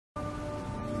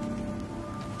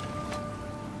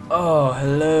Oh,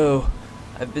 hello.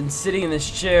 I've been sitting in this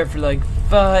chair for like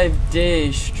 5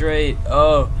 days straight.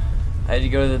 Oh, I had to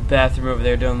go to the bathroom over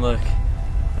there. Don't look.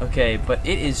 Okay, but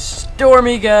it is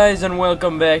stormy, guys, and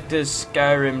welcome back to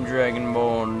Skyrim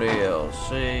Dragonborn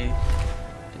DLC.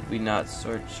 Did we not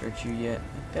search you yet?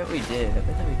 I bet we did. I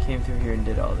bet that we came through here and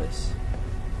did all this.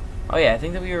 Oh yeah, I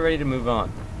think that we were ready to move on.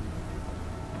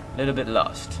 A little bit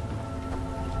lost.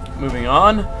 Moving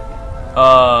on.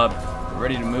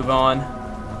 Ready to move on.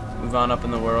 Move on up in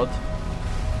the world.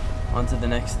 On to the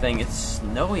next thing. It's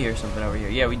snowy or something over here.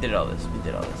 Yeah, we did all this. We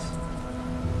did all this.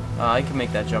 I can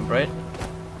make that jump, right?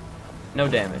 No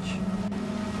damage.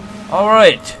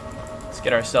 Alright. Let's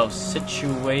get ourselves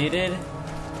situated.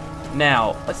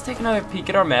 Now, let's take another peek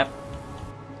at our map.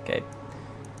 Okay.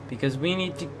 Because we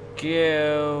need to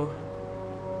go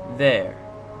there.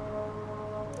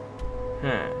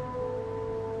 Huh.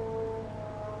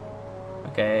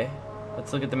 Okay.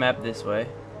 Let's look at the map this way.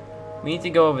 We need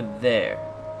to go over there.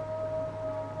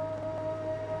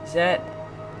 Is that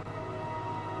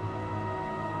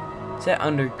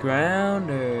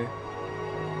underground, or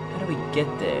how do we get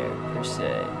there per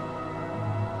se?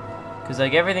 Because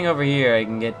like everything over here I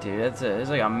can get to. There's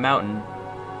like a mountain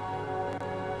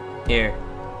here.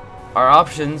 Our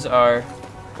options are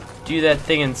do that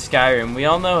thing in Skyrim. We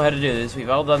all know how to do this. We've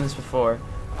all done this before,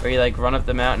 where you like run up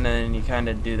the mountain and then you kind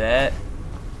of do that,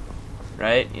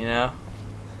 right? You know,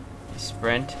 you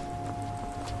sprint.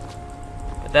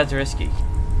 But that's risky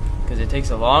because it takes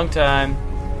a long time.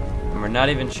 And we're not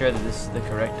even sure that this is the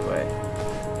correct way.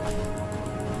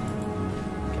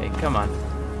 Okay, come on.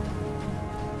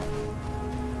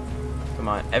 Come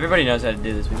on. Everybody knows how to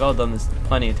do this. We've all done this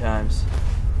plenty of times.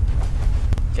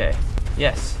 Okay.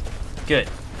 Yes. Good.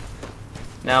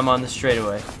 Now I'm on the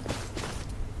straightaway.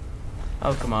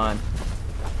 Oh, come on.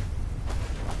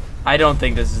 I don't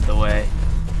think this is the way.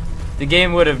 The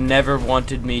game would have never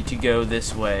wanted me to go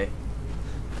this way.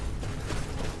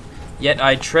 Yet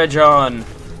I trudge on.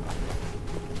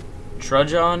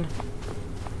 Trudge on?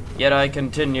 Yet I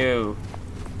continue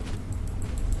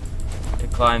to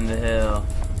climb the hill.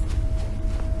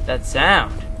 That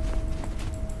sound!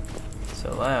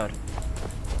 So loud.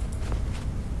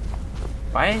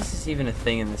 Why is this even a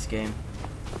thing in this game?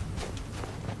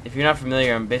 If you're not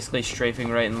familiar, I'm basically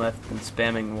strafing right and left and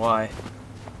spamming Y.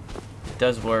 It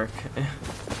does work.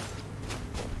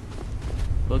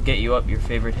 We'll get you up your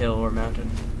favorite hill or mountain.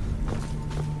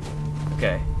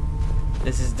 Okay.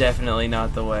 This is definitely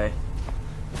not the way.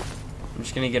 I'm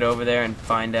just gonna get over there and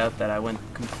find out that I went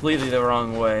completely the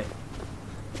wrong way.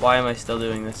 Why am I still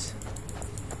doing this?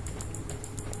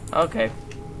 Okay.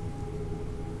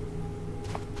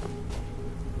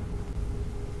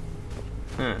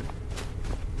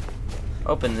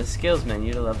 Open the skills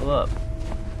menu to level up.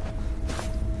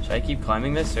 Should I keep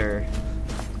climbing this, or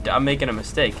I'm making a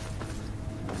mistake?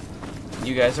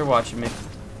 You guys are watching me.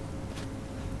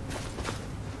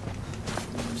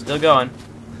 Still going.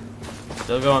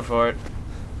 Still going for it.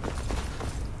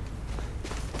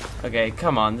 Okay,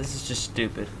 come on. This is just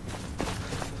stupid.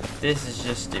 This is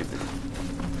just stupid.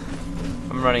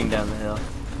 I'm running down the hill.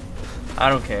 I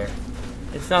don't care.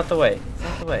 It's not the way. It's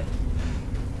not the way.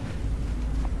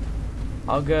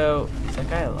 I'll go... Is that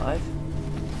guy alive?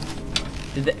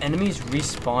 Did the enemies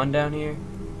respawn down here?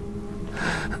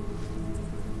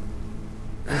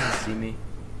 He doesn't see me.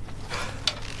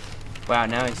 Wow,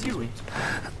 now he sees me.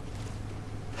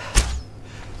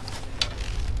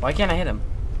 Why can't I hit him?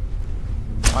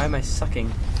 Why am I sucking?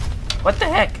 What the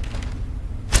heck?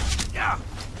 I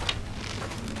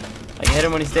can hit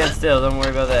him when he stands still. Don't worry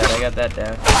about that. I got that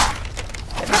down.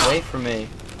 Get away from me.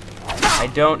 I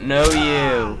don't know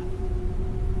you.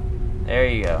 There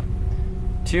you go.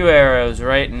 2 arrows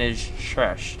right in his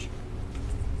chest.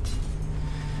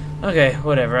 Okay,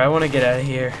 whatever. I want to get out of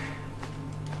here.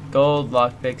 Gold,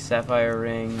 lockpick, sapphire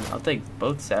ring. I'll take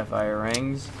both sapphire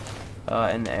rings.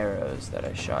 And the arrows that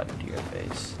I shot into your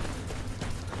face.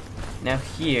 Now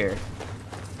here.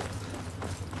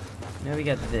 Now we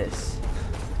got this.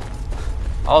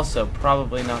 Also,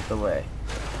 probably not the way.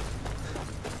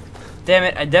 Damn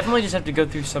it, I definitely just have to go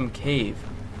through some cave.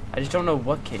 I just don't know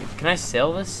what cave. Can I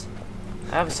sail this?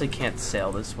 I obviously can't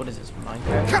sail this. What is this,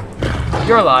 Minecraft?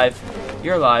 You're alive.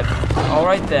 You're alive.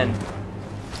 Alright then.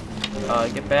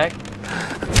 Get back.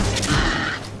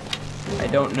 I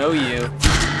don't know you.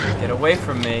 Get away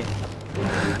from me.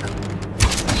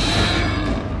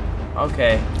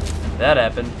 Okay. That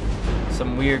happened.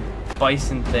 Some weird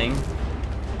bison thing.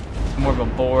 It's more of a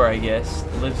boar, I guess.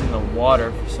 It lives in the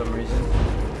water for some reason.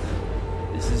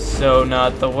 This is so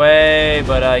not the way,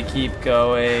 but I keep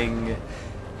going.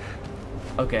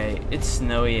 Okay, it's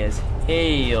snowy as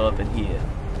hail up in here.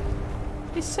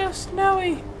 It's so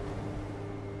snowy.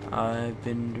 I've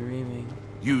been dreaming.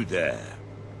 You there.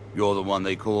 You're the one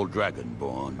they call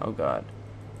Dragonborn. Oh god.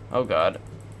 Oh god.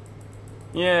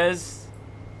 Yes.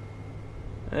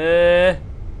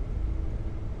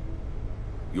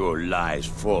 Your lies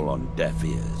fall on deaf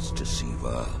ears,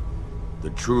 deceiver. The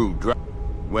true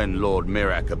when Lord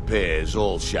Mirak appears,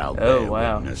 all shall bear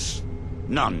witness.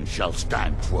 None shall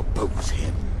stand to oppose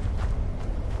him.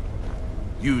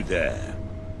 You there.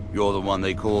 You're the one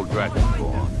they call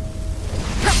Dragonborn.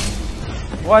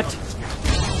 What?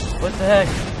 What the heck?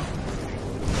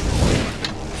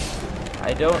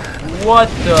 I don't... What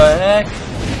the heck?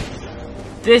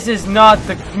 This is not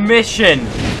the mission!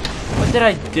 What did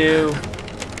I do?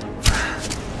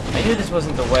 I knew this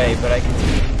wasn't the way, but I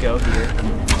can go here.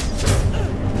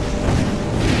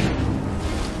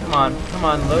 Come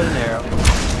on, load an arrow.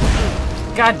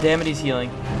 God damn it, he's healing.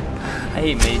 I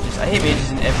hate mages. I hate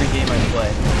mages in every game I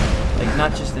play. Like,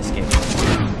 not just this game.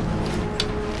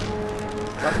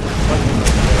 What the fuck is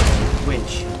this?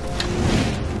 Witch.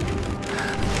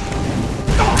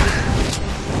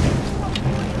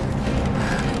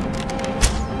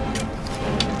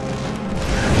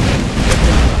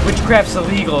 Witchcraft's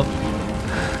illegal.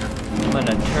 I'm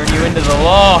gonna turn you into the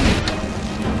law.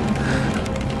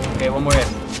 Okay, one more hit.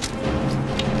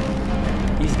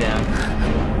 He's down.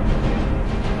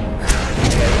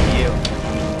 Okay, you.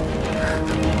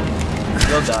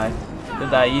 He'll die. He'll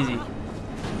die easy.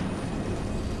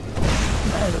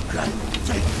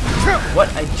 What?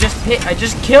 I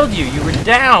just killed you. You were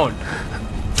down.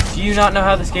 Do you not know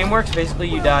how this game works? Basically,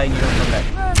 you die and you don't come back.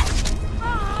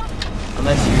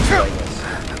 Unless you do, I guess.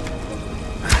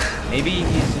 Maybe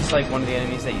he's just like one of the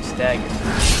enemies that you stagger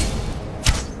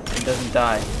and doesn't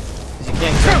die. Because you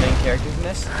can't kill main characters in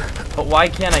this. But why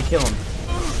can't I kill him?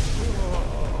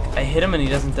 I hit him and he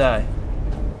doesn't die.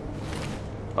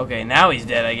 Okay, now he's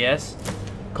dead, I guess.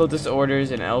 Cultist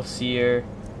orders an elf seer.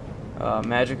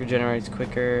 Magic regenerates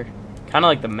quicker. Kind of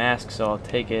like the mask, so I'll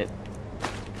take it.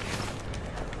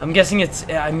 I'm guessing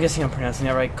I'm pronouncing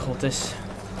that right. Cultist,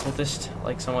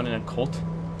 like someone in a cult.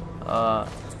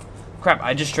 Crap!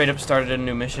 I just straight up started a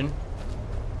new mission.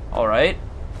 All right.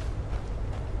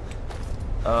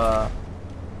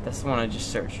 That's the one I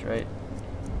just searched, right?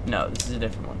 No, this is a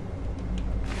different one.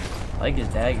 I like his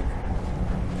dagger.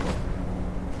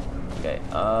 Okay.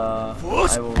 I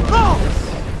will run this.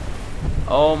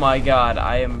 Oh my god,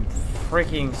 I am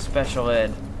freaking special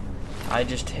ed. I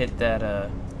just hit that,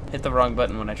 hit the wrong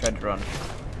button when I tried to run.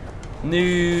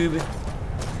 Noob.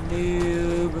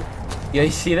 Yeah,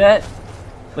 you see that?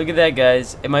 Look at that,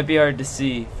 guys. It might be hard to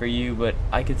see for you, but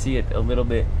I can see it a little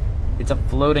bit. It's a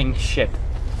floating ship.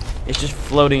 It's just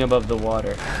floating above the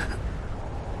water.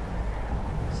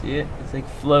 See it? It's like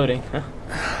floating.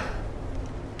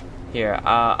 Here,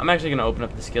 I'm actually going to open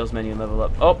up the skills menu and level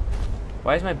up. Oh!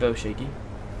 Why is my bow shaky?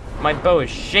 My bow is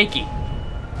shaky!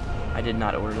 I did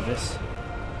not order this.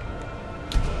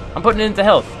 I'm putting it into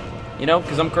health. You know,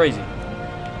 because I'm crazy.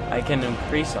 I can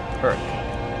increase a perk.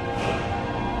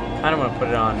 I kind of want to put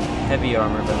it on heavy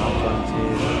armor, but I'm not going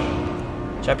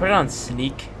to. Should I put it on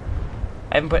sneak?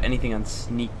 I haven't put anything on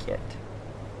sneak yet.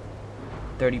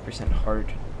 30% harder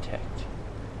to detect.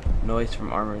 Noise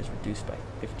from armor is reduced by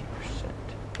 50%.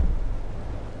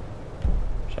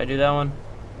 Should I do that one?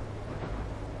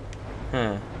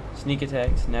 Huh. Sneak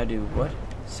attacks now do what?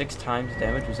 6 times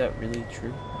damage? Was that really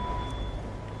true?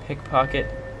 Pickpocket.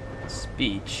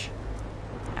 Speech.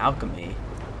 Alchemy.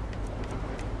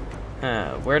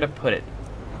 Huh. Where to put it?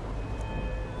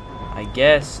 I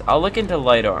guess I'll look into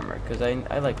light armor, because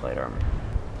I like light armor.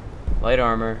 Light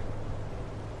armor.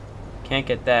 Can't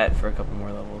get that for a couple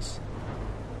more levels.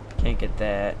 Can't get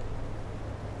that.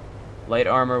 Light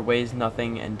armor weighs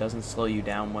nothing and doesn't slow you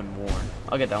down when worn.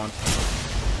 I'll get that one.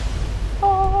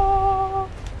 Oh,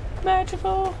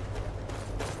 magical.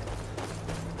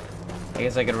 I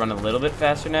guess I could run a little bit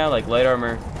faster now. Like light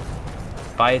armor,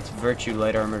 by its virtue,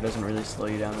 light armor doesn't really slow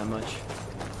you down that much.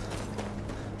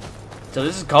 So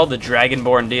this is called the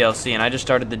Dragonborn DLC, and I just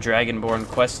started the Dragonborn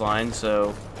questline,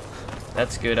 so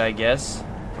that's good, I guess.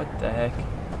 What the heck?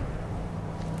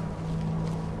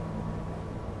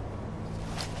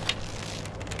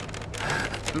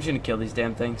 I'm just gonna kill these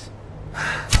damn things.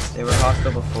 They were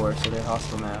hostile before, so they're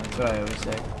hostile now. That's what I always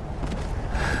say.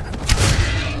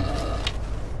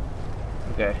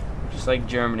 Okay, just like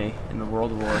Germany in the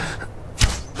World Wars.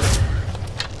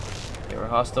 They were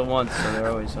hostile once, so they're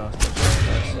always hostile. That's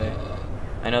what I say.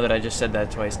 I know that I just said that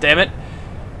twice. Damn it!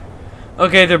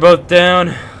 Okay, they're both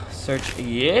down. Search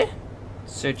yeah.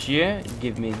 Search yeah.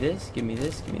 Give me this. Give me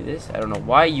this. Give me this. I don't know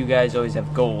why you guys always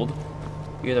have gold.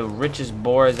 You're the richest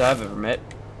boars I've ever met.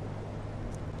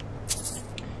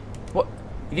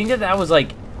 You think that that was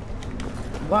like...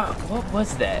 What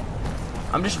was that?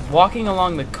 I'm just walking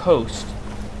along the coast,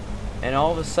 and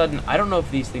all of a sudden, I don't know if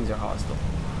these things are hostile.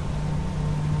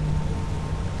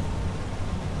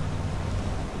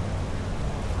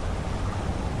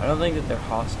 I don't think that they're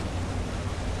hostile.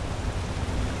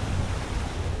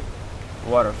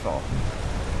 Waterfall.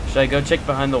 Should I go check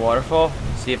behind the waterfall?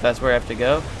 See if that's where I have to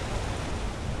go?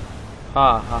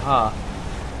 Ha ha ha.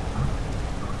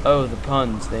 Oh, the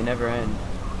puns, they never end.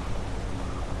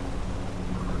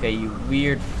 Okay, you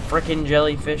weird frickin'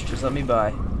 jellyfish, just let me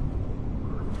by.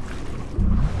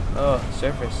 Oh,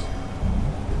 surface.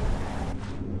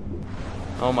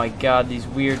 Oh my god, these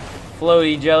weird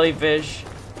floaty jellyfish.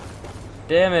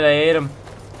 Damn it, I ate them.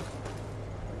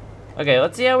 Okay,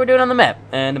 let's see how we're doing on the map.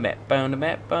 And the map, on the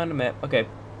map, on the map. Okay,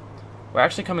 we're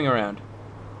actually coming around.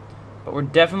 But we're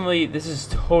definitely, this is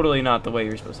totally not the way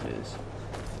you're supposed to do this.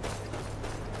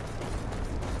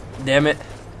 Damn it.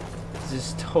 This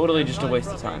is totally just a waste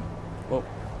of time. Whoa.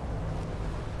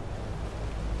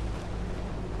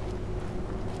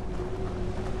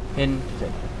 Hidden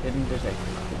detective, hidden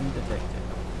detective, hidden detective.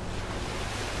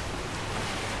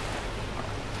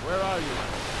 Where are you?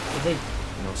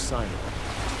 No sign of it.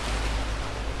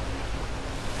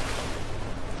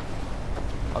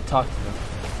 I'll talk to them.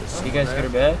 You guys good or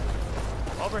bad?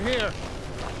 Over here.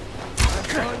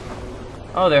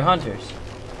 Oh, they're hunters.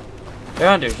 They're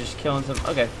hunters, just killing some.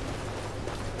 Okay.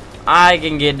 I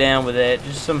can get down with that.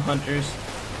 Just some hunters.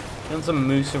 Killing some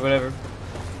moose or whatever.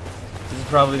 This is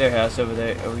probably their house over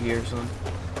there, over here or something.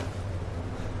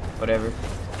 Whatever.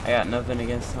 I got nothing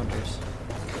against hunters.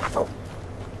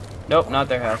 Nope, not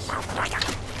their house.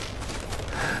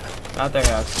 Not their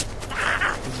house.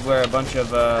 This is where a bunch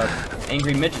of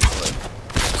angry midgets live.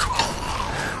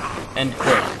 End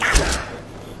quote.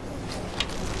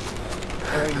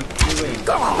 What are you doing?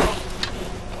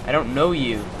 I don't know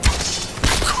you.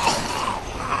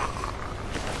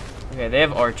 Okay, they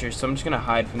have archers, so I'm just gonna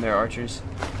hide from their archers.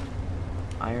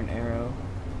 Iron arrow.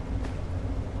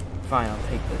 Fine, I'll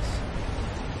take this.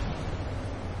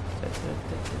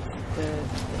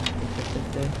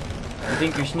 You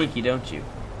think you're sneaky, don't you?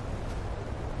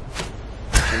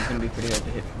 He's gonna be pretty hard to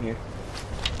hit from here.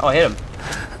 Oh, I hit him.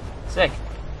 Sick.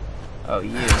 Oh,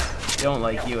 you. Don't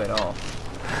like you at all.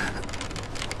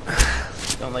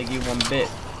 Don't like you one bit.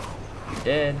 You're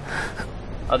dead.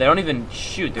 Oh, they don't even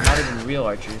shoot. They're not even real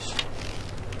archers.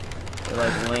 They're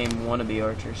like lame wannabe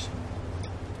archers.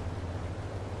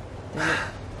 Damn it.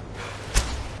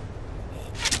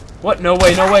 What? No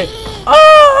way, no way.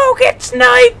 Oh, get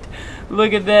sniped!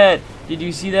 Look at that. Did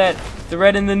you see that?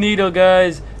 Thread in the needle,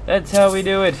 guys. That's how we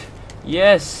do it.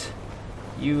 Yes.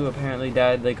 You apparently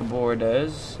died like a boar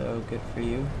does, so good for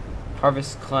you.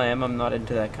 Harvest clam. I'm not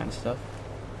into that kind of stuff.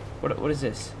 What is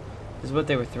this? This is what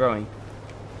they were throwing.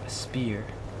 A spear.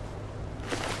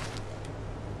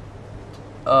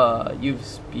 You have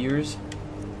spears?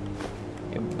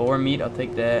 You have boar meat, I'll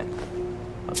take that.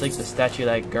 I'll take the statue of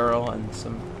that girl and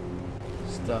some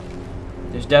stuff.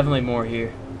 There's definitely more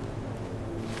here.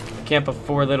 A camp of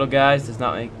 4 little guys does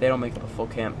not make, they don't make up a full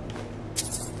camp.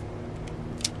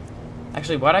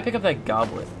 Actually, why'd I pick up that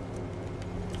goblet?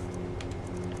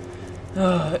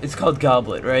 It's called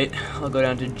goblet, right? I'll go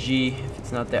down to G if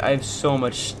it's not there. I have so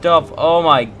much stuff. Oh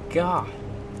my god.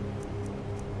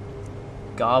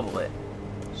 Goblet.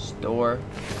 Store.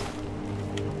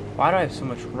 Why do I have so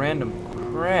much random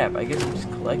crap? I guess I'm just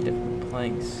collecting from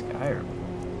playing Skyrim.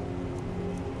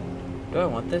 Do I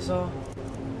want this all?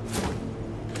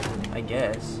 I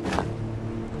guess.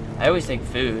 I always take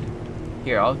food.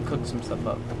 Here, I'll cook some stuff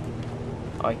up.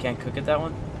 Oh, I can't cook it, that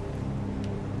one?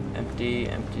 Empty,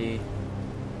 empty.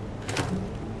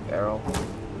 Barrel.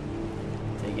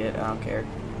 Take it, I don't care.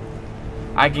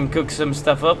 I can cook some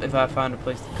stuff up if I find a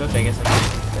place to cook. I guess I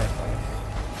can cook that.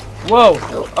 Whoa!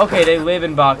 Okay, they live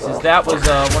in boxes. That was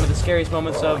one of the scariest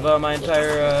moments of my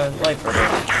entire life right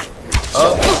now.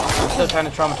 Oh, I'm still kind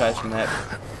of traumatized from that.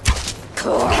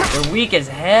 They're weak as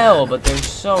hell, but they're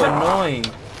so annoying.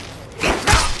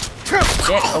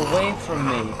 Get away from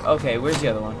me. Okay, where's the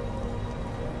other one?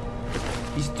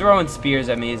 He's throwing spears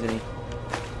at me, isn't he?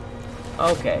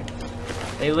 Okay.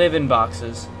 They live in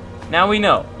boxes. Now we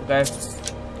know, okay?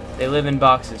 They live in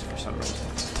boxes for some reason.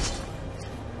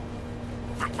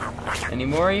 Any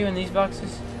more of you in these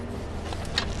boxes?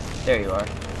 There you are.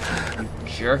 You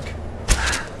jerk.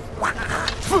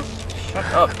 Shut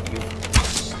up, you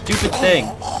stupid thing.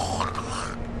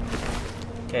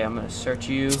 Okay, I'm gonna search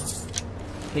you.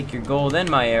 Take your gold and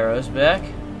my arrows back.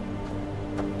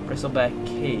 Bristleback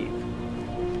Cave.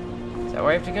 Is that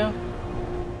where I have to go?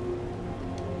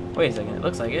 Wait a second, it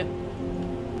looks like it.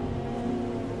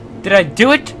 Did I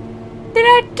do it? Did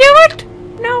I do it?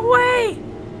 No way!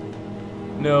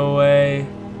 No way.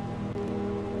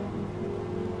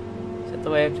 Is that the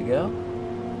way I have to go?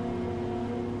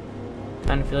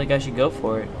 Kinda feel like I should go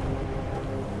for it.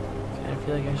 Kinda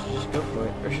feel like I should just go for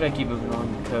it. Or should I keep moving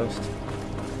along the coast?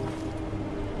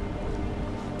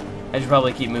 I should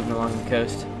probably keep moving along the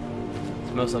coast.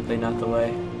 It's most likely not the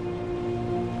way.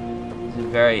 This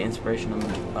is very inspirational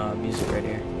music right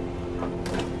here.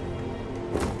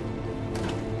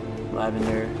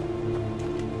 Lavender.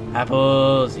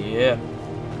 Apples, yeah.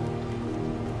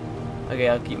 Okay,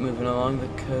 I'll keep moving along the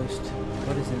coast.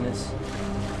 What is in this?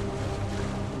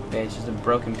 Okay, it's just a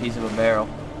broken piece of a barrel.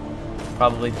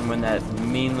 Probably from when that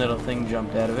mean little thing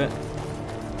jumped out of it.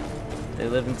 They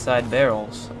live inside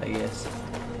barrels, I guess.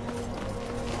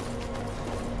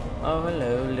 Oh,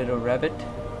 hello, little rabbit.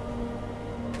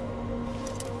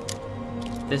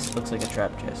 This looks like a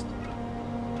trap chest.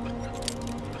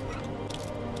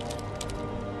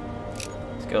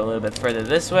 Let's go a little bit further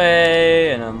this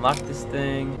way and unlock this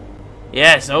thing.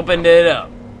 Yes, opened it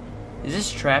up. Is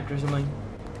this trapped or something?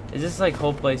 Is this like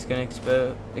whole place gonna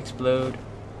explode?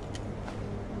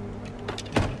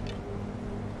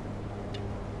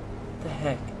 What the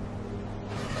heck?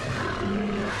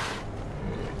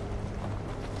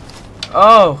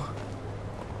 Oh!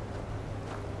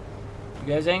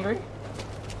 You guys angry?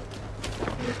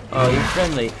 Oh, you're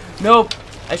friendly. Nope!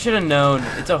 I should have known.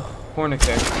 It's a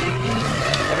horniker.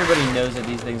 Everybody knows that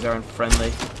these things aren't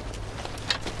friendly.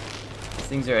 These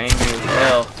things are angry as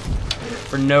hell.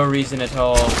 For no reason at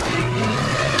all.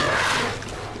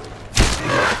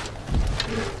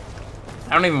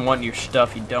 I don't even want your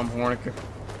stuff, you dumb horniker.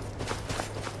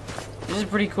 This is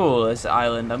pretty cool, this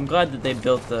island. I'm glad that they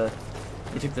took the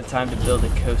time to build a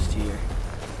coast here.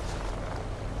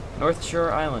 North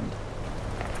Shore Island.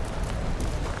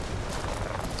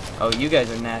 Oh, you guys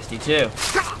are nasty too.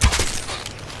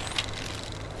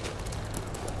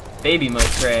 Baby mud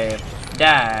crab.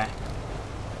 Die.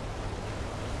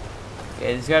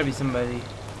 Okay, there's gotta be somebody.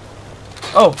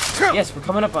 Oh! Yes, we're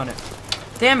coming up on it.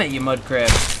 Damn it, you mud crab.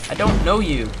 I don't know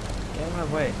you. Get out of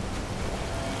my way.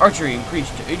 Archery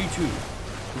increased to 82.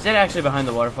 Is that actually behind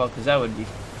the waterfall? Because that would be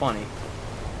funny.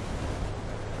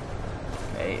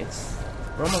 Okay,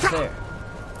 we're almost there.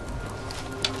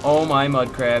 Oh my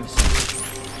mud crabs.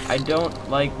 I don't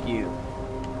like you.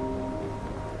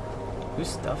 Whose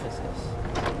stuff is this?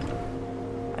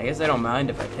 I guess I don't mind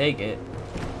if I take it.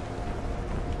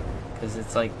 Because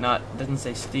it's like it doesn't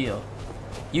say steal.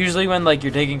 Usually when like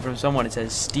you're taking from someone it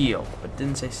says steal, but it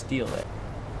didn't say steal there.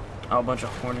 Oh, a bunch of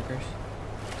hornikers.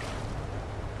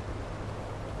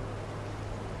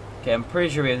 Okay, I'm pretty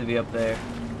sure we have to be up there.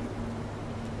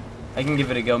 I can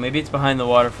give it a go. Maybe it's behind the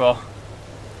waterfall.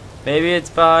 Maybe it's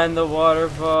behind the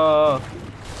waterfall.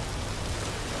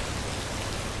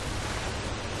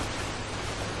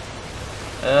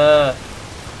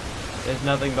 There's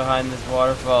nothing behind this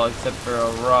waterfall except for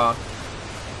a rock.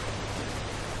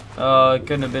 Oh, it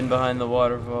couldn't have been behind the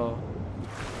waterfall.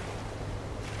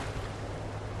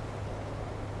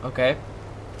 Okay.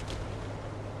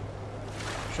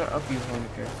 Shut up, you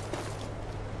horniker.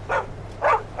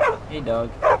 Hey, dog.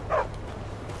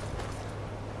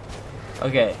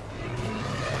 Okay.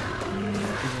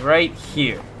 It's right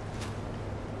here.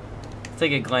 Let's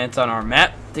take a glance on our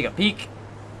map. Take a peek.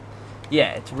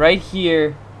 Yeah, it's right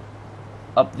here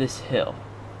up this hill.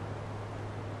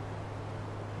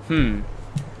 So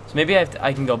maybe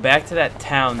I can go back to that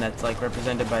town that's like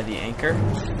represented by the anchor.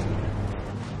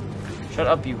 Shut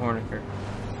up, you horniker.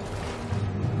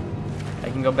 I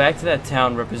can go back to that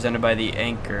town represented by the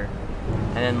anchor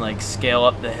and then like scale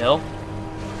up the hill.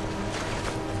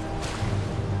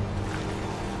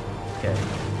 Okay.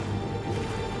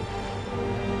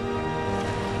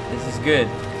 This is good.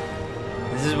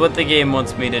 This is what the game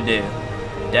wants me to do.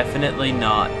 Definitely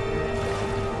not.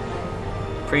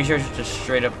 Pretty sure it's just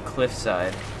straight up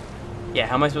cliffside. Yeah,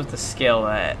 how am I supposed to scale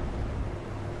that?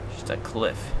 Just a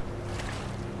cliff.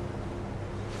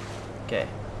 Okay.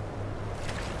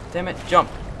 Damn it, jump.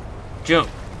 Jump.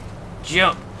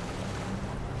 Jump.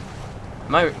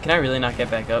 Can I really not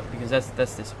get back up? Because that's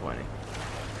disappointing.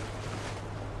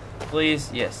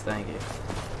 Please? Yes, thank you.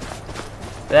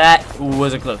 That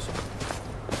was a close one.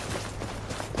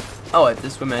 Oh, I have to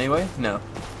swim anyway? No.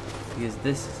 Because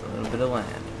this is a little bit of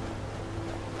land.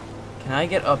 Can I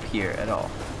get up here at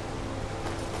all?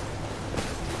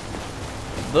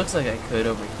 It looks like I could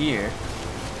over here,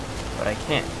 but I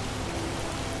can't.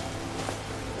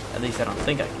 At least I don't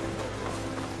think I can.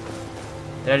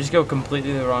 Did I just go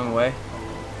completely the wrong way?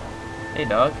 Hey,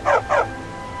 dog.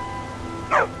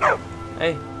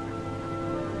 Hey.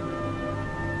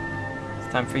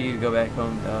 Time for you to go back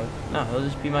home, dog. No, he'll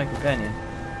just be my companion.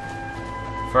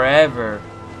 Forever.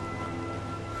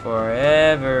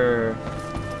 Forever.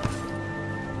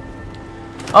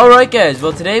 Alright guys,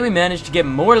 well today we managed to get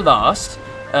more lost.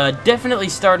 Definitely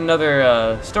start another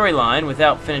storyline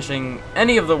without finishing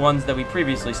any of the ones that we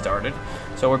previously started.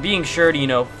 So we're being sure to, you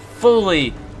know,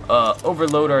 fully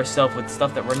overload ourselves with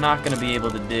stuff that we're not going to be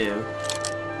able to do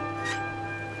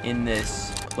in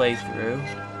this playthrough.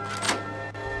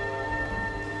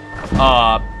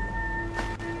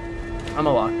 I'm a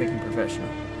lockpicking professional.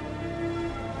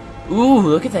 Ooh,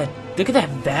 look at that! Look at that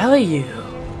value!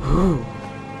 Ooh.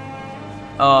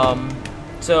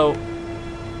 So,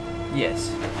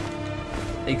 yes,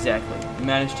 exactly. We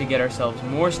managed to get ourselves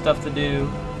more stuff to do,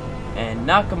 and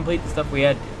not complete the stuff we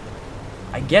had to do.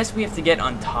 I guess we have to get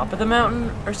on top of the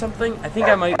mountain or something. I think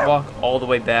I might walk all the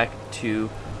way back to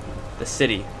the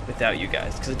city without you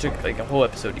guys, because it took like a whole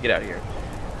episode to get out of here.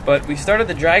 But we started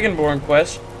the Dragonborn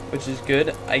quest, which is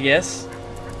good, I guess.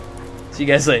 See you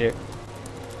guys later.